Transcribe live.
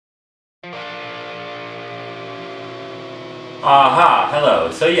Aha,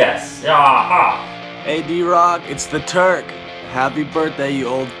 hello. So yes, aha. Hey D-Rock, it's the Turk. Happy birthday, you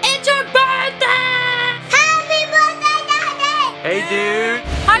old... It's your birthday! Happy birthday, Daddy! Hey dude!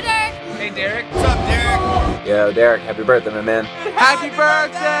 Hi, Derek! Hey Derek! What's up, Derek? Yo, Derek, happy birthday, my man. Happy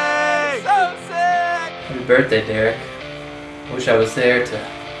birthday! So sick! Happy birthday, Derek. I wish I was there to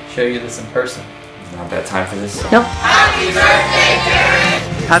show you this in person. Not that time for this. Nope. Happy birthday, Derek!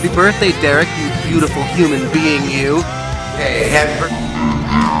 Happy birthday, Derek, you beautiful human being, you. Hey, happy birthday.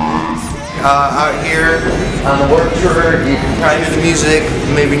 Out here on the work tour, you can probably hear the music,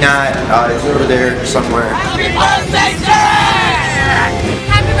 maybe not. It's over there somewhere. Happy birthday, Derek!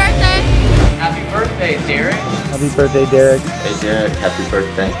 Happy birthday! Happy birthday, Derek. Happy birthday, Derek. Hey Derek, happy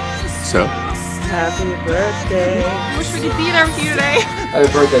birthday. So? Happy birthday. I wish we could be there with you today. Happy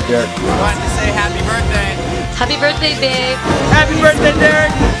birthday, Derek. I wanted to say happy birthday. Happy birthday, babe. Happy birthday,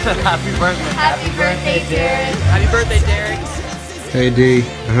 Derek. Happy birthday. Happy birthday, Derek. Happy birthday, Derek. Hey D,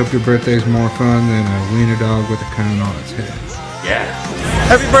 I hope your birthday's more fun than a wiener dog with a cone on its head. Yeah.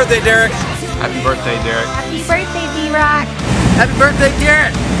 Happy birthday, Derek. Happy birthday, Derek. Happy birthday, D-Rock. Happy birthday,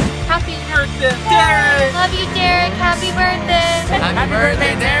 Derek. Happy birthday, Derek. Love you, Derek. Happy birthday. Happy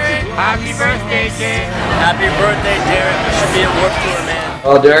birthday, Derek. Happy birthday, Derek. Happy birthday, Derek. You should be at Warped Tour, man.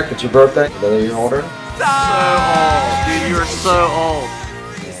 Oh, Derek, it's your birthday. Another year older? So old. Dude, you're so old.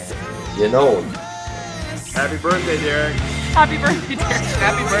 You know. Happy birthday, Derek. Happy birthday, Derek.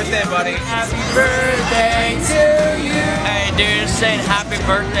 Happy birthday, buddy. Happy birthday to you. Hey, dude, saying happy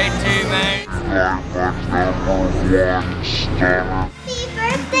birthday to me. Happy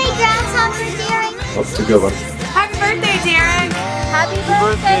birthday, Grasshopper Derek. That's a good one. Happy birthday, Derek. Happy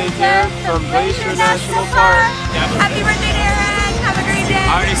birthday, Derek from Glacier National Park. Happy birthday, Derek. Have a great day.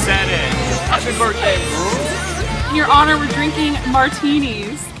 I already said it. Happy birthday, bro. In your honor, we're drinking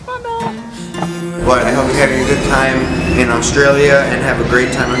martinis. But I hope you're having a good time in Australia and have a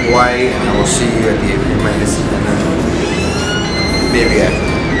great time in Hawaii, and I will see you at the April Madison and maybe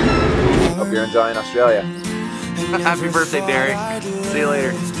after. Hope you're enjoying Australia. Happy birthday, Derek. See you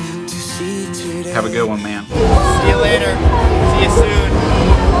later. Have a good one, man. See you later. See you soon.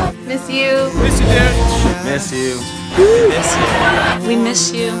 Miss you. Miss you, dude. Miss you. Miss you. We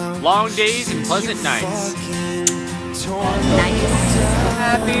miss you. Long days and pleasant nights. Nice.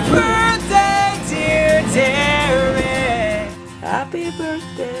 Happy birthday, dear Derek. Happy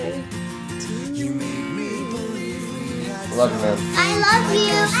birthday to you. Love you, man. I love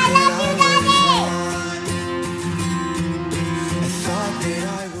you. I love you, Daddy.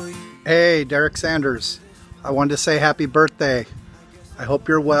 Hey, Derek Sanders. I wanted to say happy birthday. I hope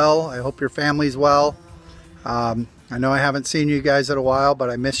you're well. I hope your family's well. I know I haven't seen you guys in a while, but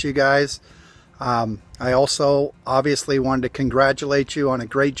I miss you guys. I also obviously wanted to congratulate you on a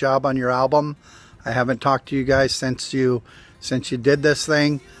great job on your album. I haven't talked to you guys since you did this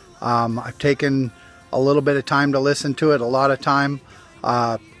thing. I've taken a little bit of time to listen to it, a lot of time.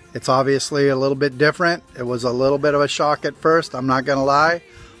 It's obviously a little bit different. It was a little bit of a shock at first, I'm not gonna lie.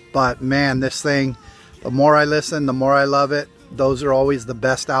 But man, this thing, the more I listen, the more I love it. Those are always the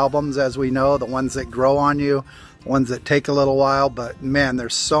best albums, as we know, the ones that grow on you, the ones that take a little while. But man,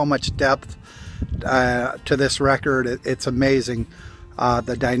 there's so much depth to this record. It's amazing.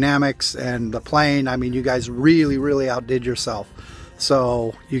 The dynamics and the playing, I mean, you guys really outdid yourself.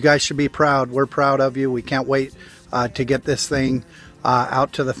 So you guys should be proud. We're proud of you. We can't wait to get this thing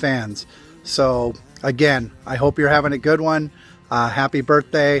out to the fans. So again, I hope you're having a good one. Happy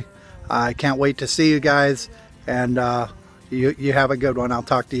birthday. I can't wait to see you guys, and you have a good one. I'll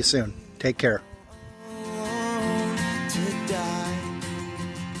talk to you soon. Take care.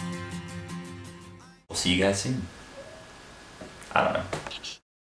 We'll see you guys soon. I don't know.